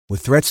With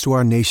threats to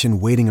our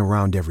nation waiting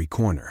around every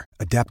corner,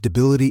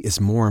 adaptability is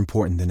more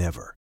important than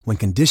ever. When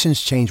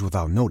conditions change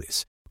without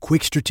notice,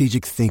 quick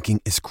strategic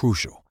thinking is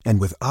crucial.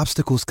 And with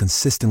obstacles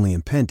consistently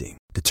impending,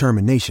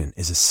 determination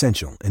is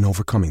essential in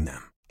overcoming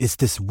them. It's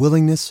this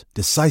willingness,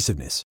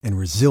 decisiveness, and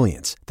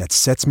resilience that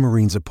sets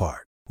Marines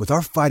apart. With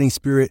our fighting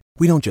spirit,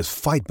 we don't just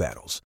fight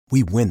battles,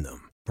 we win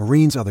them.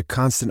 Marines are the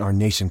constant our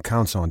nation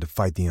counts on to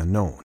fight the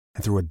unknown.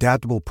 And through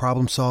adaptable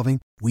problem solving,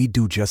 we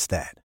do just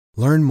that.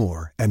 Learn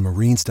more at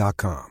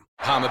marines.com.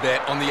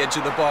 Palmerbet on the edge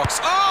of the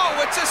box.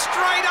 Oh, it's a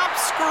straight-up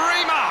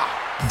screamer!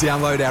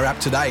 Download our app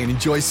today and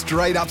enjoy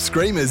straight-up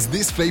screamers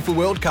this FIFA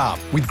World Cup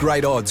with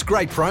great odds,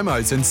 great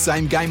promos and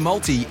same-game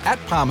multi at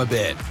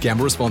Palmerbet.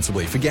 Gamble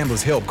responsibly. For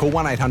Gamblers' Help, call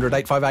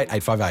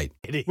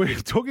 1-800-858-858. We're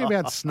talking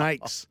about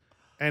snakes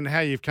and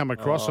how you've come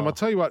across them. I'll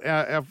tell you what,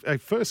 our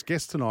first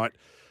guest tonight,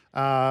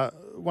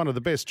 one of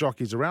the best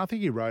jockeys around, I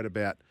think he wrote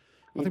about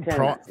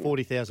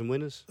 40,000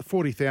 winners.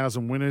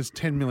 40,000 winners,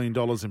 $10 million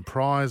in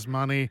prize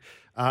money.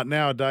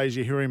 Nowadays,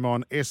 you hear him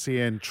on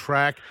SEN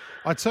Track.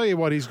 I tell you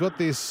what, he's got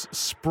this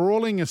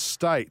sprawling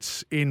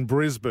estate in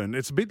Brisbane.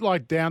 It's a bit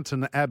like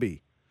Downton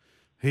Abbey.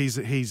 His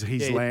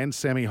land,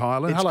 Sammy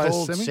Hyland. It's Hello,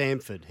 called Sammy.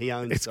 Samford. He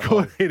owns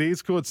It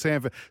is called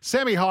Samford.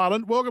 Sammy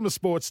Hyland, welcome to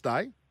Sports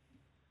Day.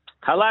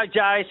 Hello,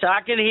 Jace.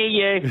 I can hear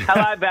you.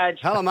 Hello, Badge.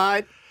 Hello,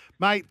 mate.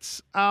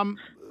 Mates,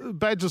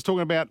 Badge was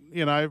talking about,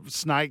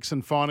 snakes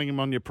and finding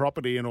them on your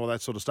property and all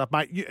that sort of stuff.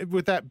 Mate,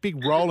 with that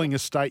big rolling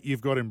estate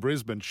you've got in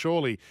Brisbane,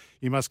 surely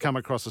you must come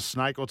across a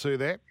snake or two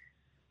there?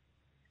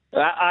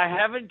 I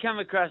haven't come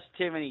across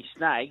too many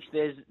snakes.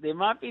 There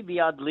might be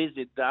the odd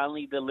lizard,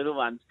 only the little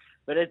ones.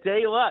 But I tell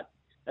you what,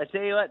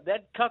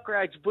 that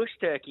cockroach bush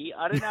turkey,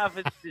 I don't know if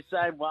it's the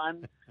same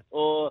one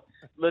or,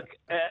 look,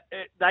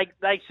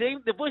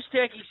 the bush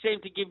turkeys seem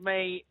to give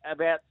me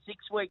about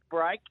 6-week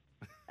break.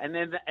 And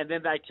then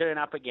they turn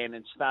up again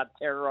and start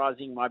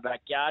terrorising my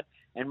backyard.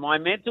 And my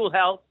mental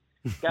health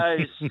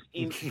goes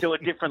into a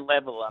different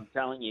level, I'm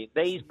telling you.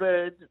 These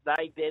birds,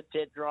 they dead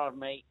set drive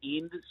me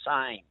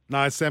insane.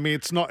 No, Sammy,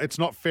 it's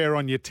not fair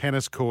on your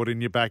tennis court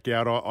in your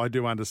backyard. I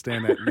do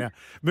understand that. Now,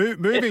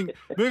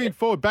 moving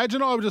forward, Badge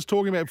and I were just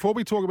talking about, before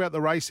we talk about the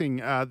racing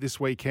this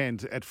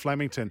weekend at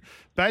Flemington,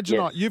 Badge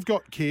and I, you've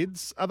got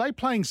kids. Are they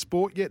playing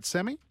sport yet,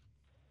 Sammy?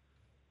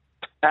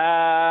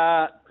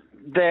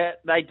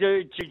 They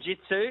do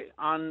jiu-jitsu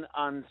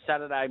on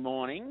Saturday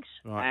mornings,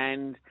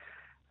 right.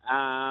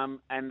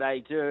 and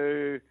they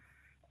do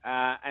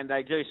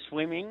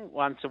swimming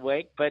once a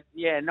week. But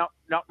yeah, not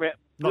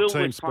Will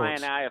was playing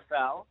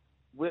AFL.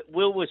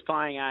 Will was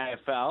playing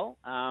AFL,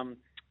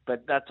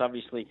 but that's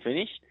obviously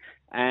finished.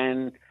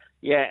 And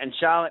yeah, and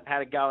Charlotte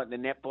had a go at the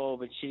netball,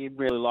 but she didn't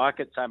really like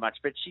it so much.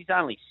 But she's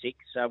only 6,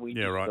 so we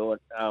thought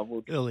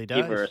we'll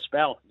give her a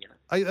spell.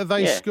 Are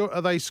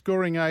they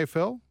scoring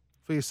AFL?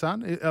 For your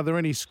son, are there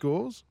any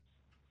scores?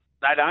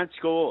 They don't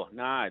score.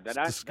 No, they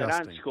don't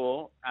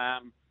score.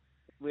 I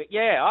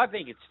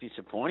think it's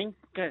disappointing.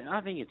 Got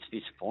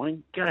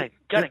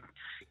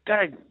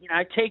to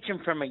teach them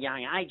from a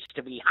young age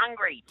to be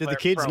hungry. Do the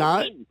kids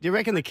know? Do you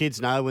reckon the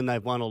kids know when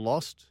they've won or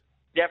lost?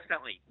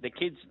 Definitely, the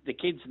kids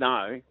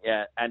know.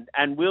 Yeah,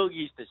 and Will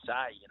used to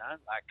say,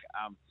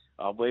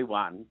 we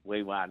won.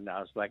 I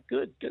was like,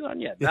 good on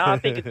you. No, I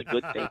think it's a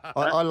good thing.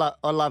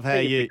 I love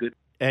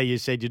how you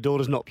said your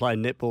daughter's not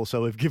playing netball,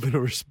 so we've given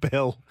her a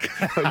spell.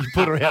 You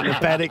put her out in the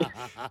paddock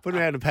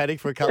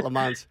for a couple of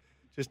months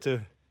just to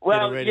get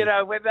her ready.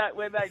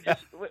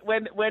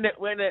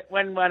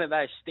 When one of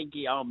those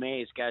stinky old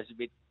mares goes a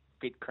bit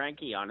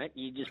cranky on it,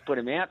 you just put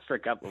them out for a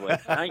couple of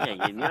weeks, don't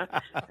you?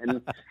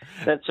 And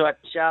that's what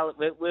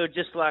Charlotte. We're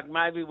just like,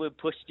 maybe we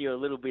pushed you a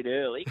little bit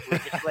early.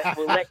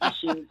 We'll let your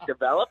shins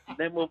develop, and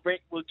then we'll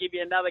give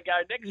you another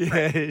go next week.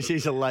 Yeah,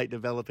 she's a late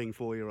developing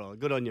 4-year-old.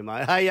 Good on you,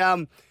 mate. Hey,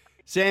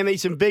 Sammy,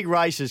 some big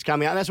races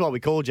coming out. That's why we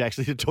called you,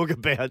 actually, to talk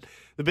about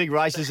the big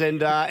races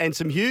and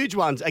some huge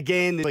ones.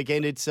 Again, this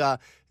weekend, it's a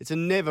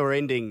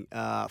never-ending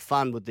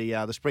fun with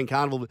the Spring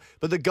Carnival.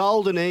 But the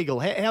Golden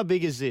Eagle, how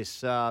big is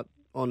this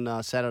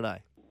on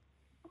Saturday?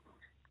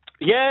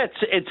 Yeah,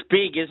 it's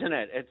big, isn't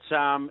it?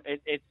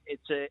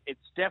 It's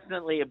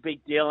definitely a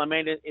big deal. I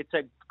mean, it's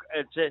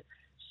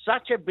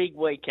such a big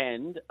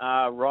weekend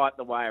right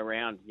the way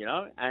around,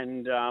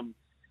 and.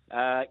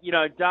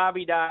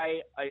 Derby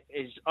Day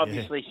is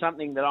obviously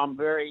something that I'm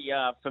very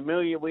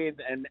familiar with,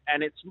 and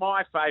it's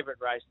my favourite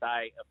race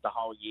day of the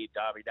whole year,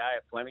 Derby Day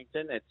at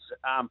Flemington. It's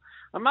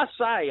I must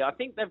say, I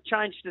think they've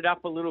changed it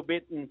up a little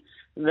bit, and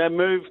they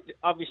moved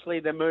the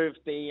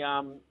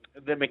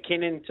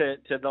McKinnon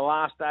to the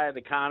last day of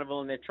the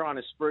carnival, and they're trying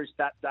to spruce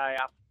that day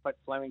up at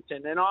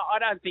Flemington. And I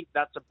don't think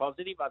that's a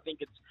positive. I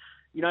think it's,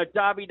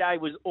 Derby Day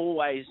was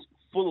always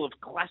full of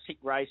classic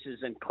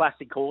races and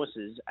classic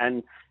horses,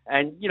 and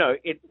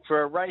it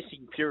for a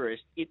racing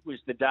purist, it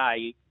was the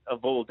day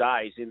of all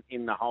days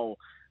in the whole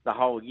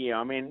year.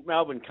 I mean,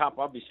 Melbourne Cup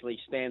obviously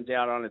stands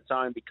out on its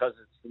own because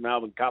it's the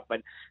Melbourne Cup,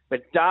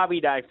 but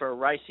Derby Day for a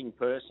racing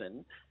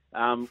person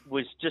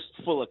was just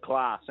full of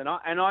class, and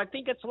I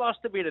think it's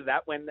lost a bit of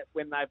that when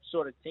they've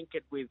sort of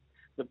tinkered with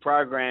the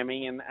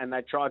programming, and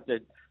they tried to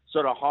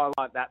sort of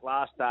highlight that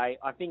last day.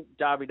 I think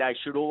Derby Day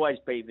should always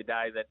be the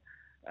day that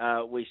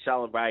we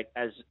celebrate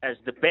as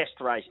the best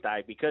race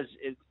day, because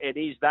it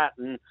is that.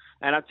 And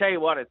I tell you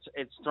what,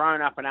 it's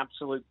thrown up an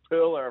absolute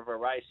pearler of a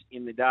race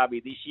in the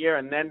Derby this year.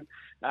 And then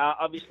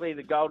obviously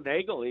the Golden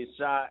Eagle is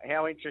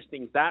how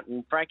interesting is that?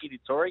 And Frankie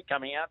Dettori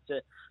coming out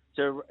to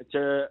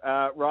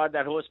ride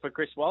that horse for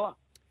Chris Waller.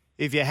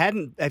 If you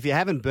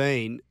haven't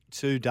been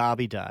to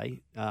Derby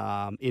Day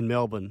in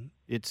Melbourne,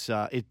 it's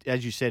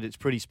as you said, it's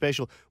pretty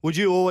special. Would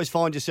you always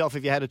find yourself,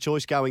 if you had a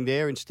choice, going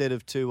there instead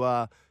of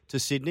to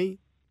Sydney?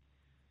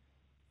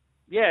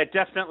 Yeah,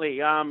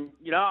 definitely.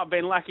 I've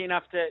been lucky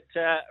enough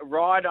to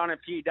ride on a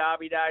few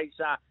Derby Days,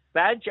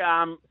 Badge.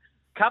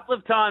 Couple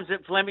of times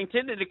at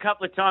Flemington, and a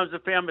couple of times I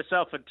found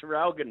myself at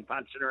Traralgon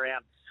punching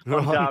around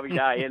on Derby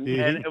Day, and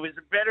it was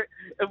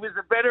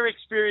a better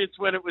experience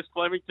when it was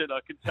Flemington,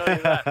 I can tell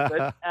you that.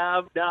 But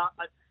no,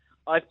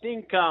 I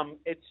think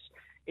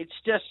it's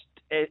just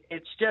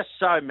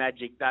so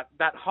magic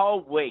that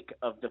whole week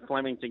of the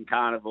Flemington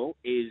Carnival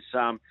is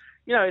for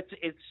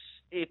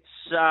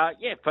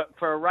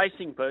a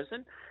racing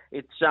person,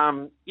 it's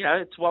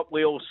it's what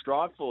we all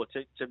strive for,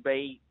 to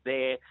be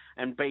there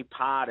and be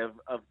part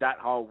of that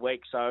whole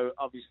week. So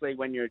obviously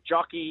when you're a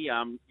jockey,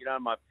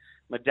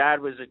 my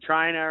dad was a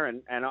trainer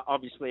and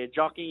obviously a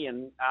jockey,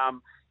 and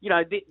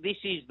this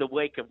is the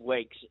week of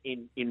weeks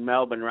in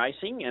Melbourne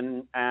racing,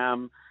 and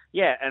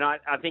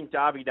I think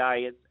Derby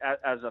Day,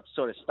 as I've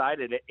sort of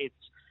stated,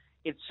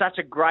 it's such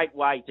a great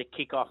way to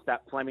kick off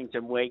that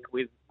Flemington week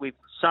with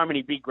so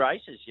many big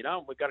races.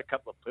 We've got a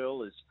couple of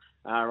pearlers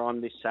on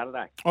this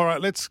Saturday. All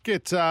right, let's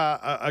get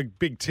a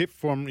big tip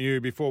from you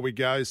before we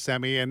go,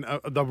 Sammy. And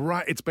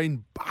it's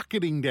been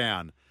bucketing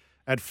down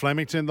at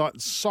Flemington, like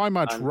so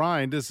much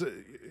rain.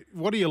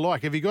 What do you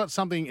like? Have you got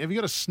something? Have you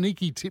got a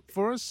sneaky tip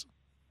for us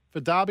for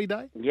Derby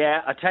Day?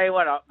 Yeah, I tell you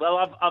what.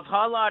 I've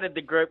highlighted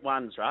the Group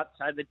 1s, right?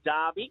 So the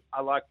Derby,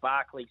 I like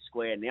Berkeley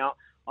Square. Now,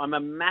 I'm a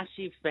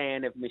massive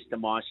fan of Mr.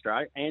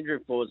 Maestro, Andrew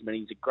Forsman.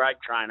 He's a great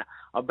trainer.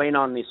 I've been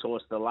on this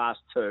horse the last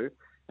two,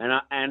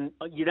 and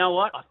you know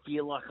what? I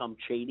feel like I'm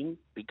cheating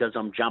because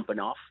I'm jumping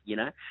off,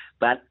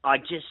 But I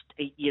just,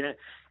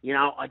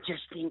 I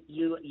just think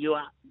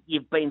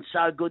you've been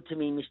so good to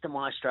me, Mr.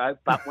 Maestro.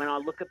 But when I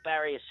look at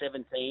barrier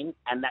 17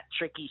 and that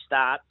tricky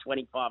start,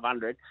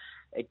 2,500.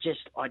 I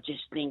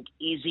just think,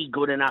 is he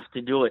good enough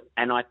to do it?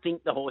 And I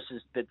think the horse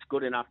that's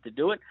good enough to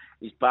do it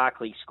is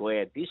Berkeley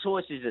Square. This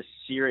horse is a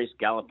serious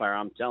galloper,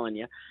 I'm telling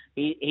you.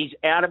 He's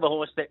out of a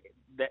horse that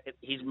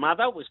his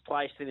mother was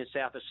placed in the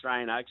South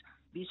Australian Oaks.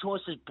 This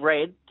horse is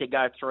bred to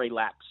go 3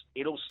 laps.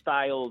 It'll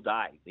stay all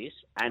day, this.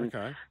 And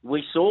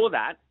we saw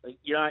that.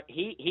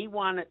 He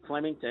won at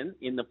Flemington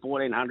in the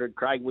 1400.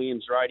 Craig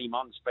Williams rode him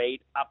on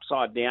speed,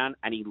 upside down,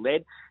 and he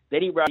led.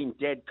 Then he rode him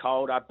dead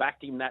cold. I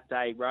backed him that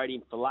day, rode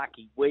him for luck.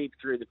 He weaved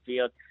through the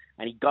field,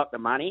 and he got the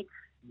money.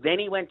 Then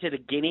he went to the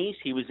Guineas.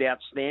 He was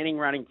outstanding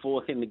running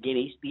 4th in the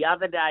Guineas. The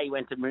other day he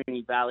went to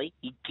Moonee Valley.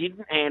 He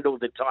didn't handle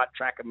the tight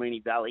track of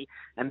Moonee Valley,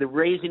 and the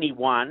reason he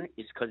won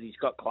is because he's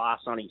got class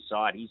on his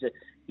side.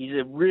 He's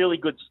a really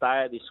good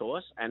stayer, this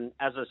horse, and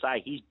as I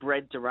say, he's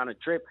bred to run a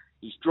trip.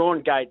 He's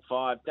drawn gate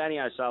 5. Danny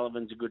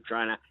O'Sullivan's a good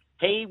trainer.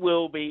 He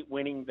will be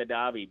winning the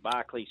Derby,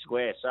 Berkeley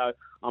Square. So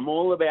I'm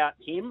all about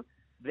him.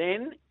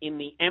 Then in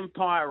the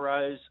Empire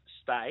Rose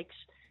Stakes,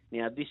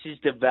 now this is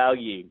the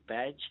value,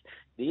 Badge.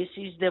 This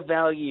is the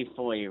value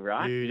for you,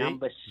 right? Beauty.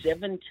 Number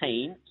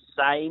 17,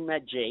 Say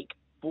Magic,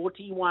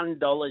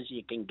 $41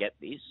 you can get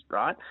this,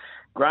 right?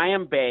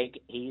 Graham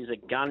Begg, he's a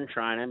gun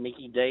trainer.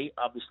 Mickey D,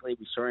 obviously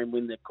we saw him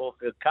win the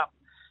Caulfield Cup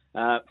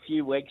a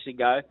few weeks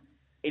ago.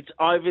 It's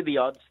over the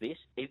odds, this.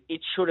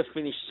 It should have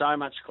finished so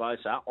much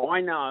closer.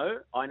 I know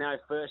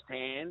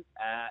firsthand.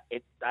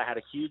 They had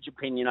a huge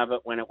opinion of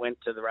it when it went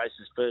to the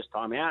races first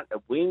time out. It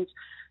wins.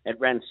 It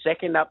ran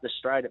second up the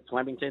straight at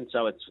Flemington,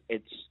 so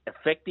it's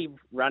effective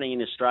running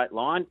in a straight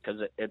line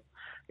because it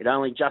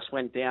only just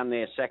went down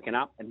there second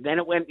up. And then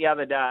it went the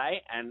other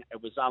day, and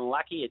it was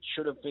unlucky. It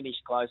should have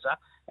finished closer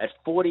at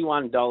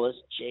 $41.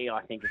 Gee,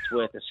 I think it's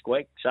worth a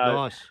squeak. So,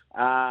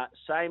 nice.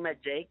 Say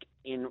Magic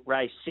in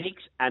race 6,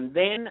 and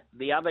then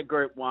the other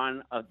Group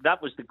 1,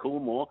 that was the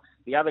Coolmore.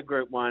 The other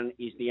Group 1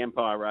 is the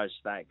Empire Rose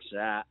Stakes,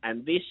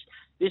 and this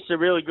is a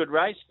really good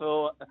race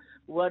for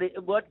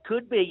what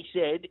could be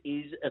said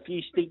is a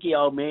few stinky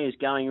old mares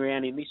going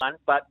around in this one,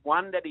 but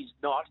one that is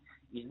not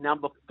is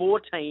number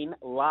 14,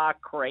 La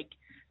Creek.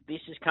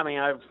 This is coming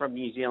over from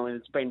New Zealand.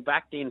 It's been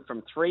backed in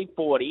from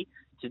 340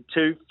 to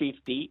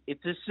 250.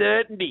 It's a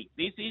certainty.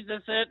 This is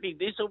a certainty.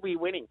 This will be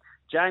winning.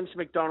 James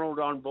McDonald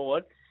on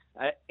board.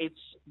 It's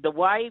the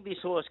way this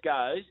horse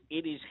goes.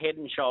 It is head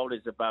and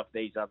shoulders above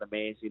these other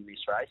mares in this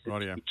race.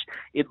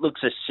 It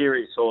looks a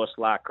serious horse,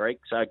 La Creek.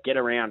 So get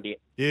around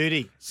it.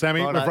 Beauty. Sammy,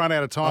 we've run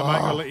out of time,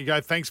 mate. I'll let you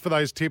go. Thanks for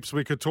those tips.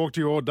 We could talk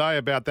to you all day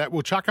about that.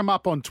 We'll chuck them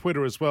up on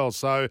Twitter as well,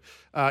 so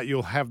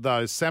you'll have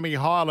those. Sammy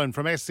Hyland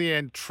from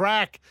SEN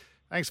Track.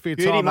 Thanks for your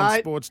time on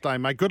Sports Day,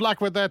 mate. Good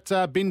luck with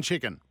that bin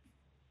chicken.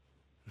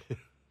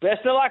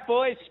 Best of luck,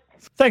 boys.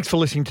 Thanks for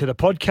listening to the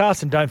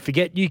podcast, and don't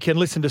forget you can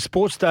listen to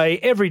Sports Day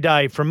every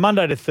day from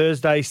Monday to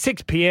Thursday,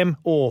 6 p.m.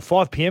 or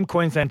 5 p.m.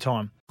 Queensland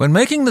time. When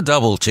making the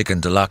double chicken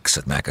deluxe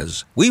at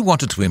Macca's, we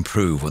wanted to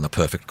improve on the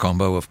perfect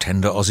combo of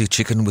tender Aussie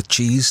chicken with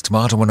cheese,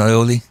 tomato and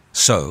aioli.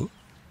 So,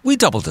 we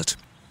doubled it.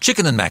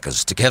 Chicken and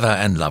Macca's, together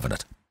and loving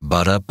it.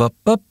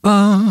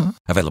 Ba-da-ba-ba-ba.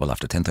 Available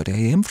after 10:30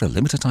 a.m. for a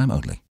limited time only.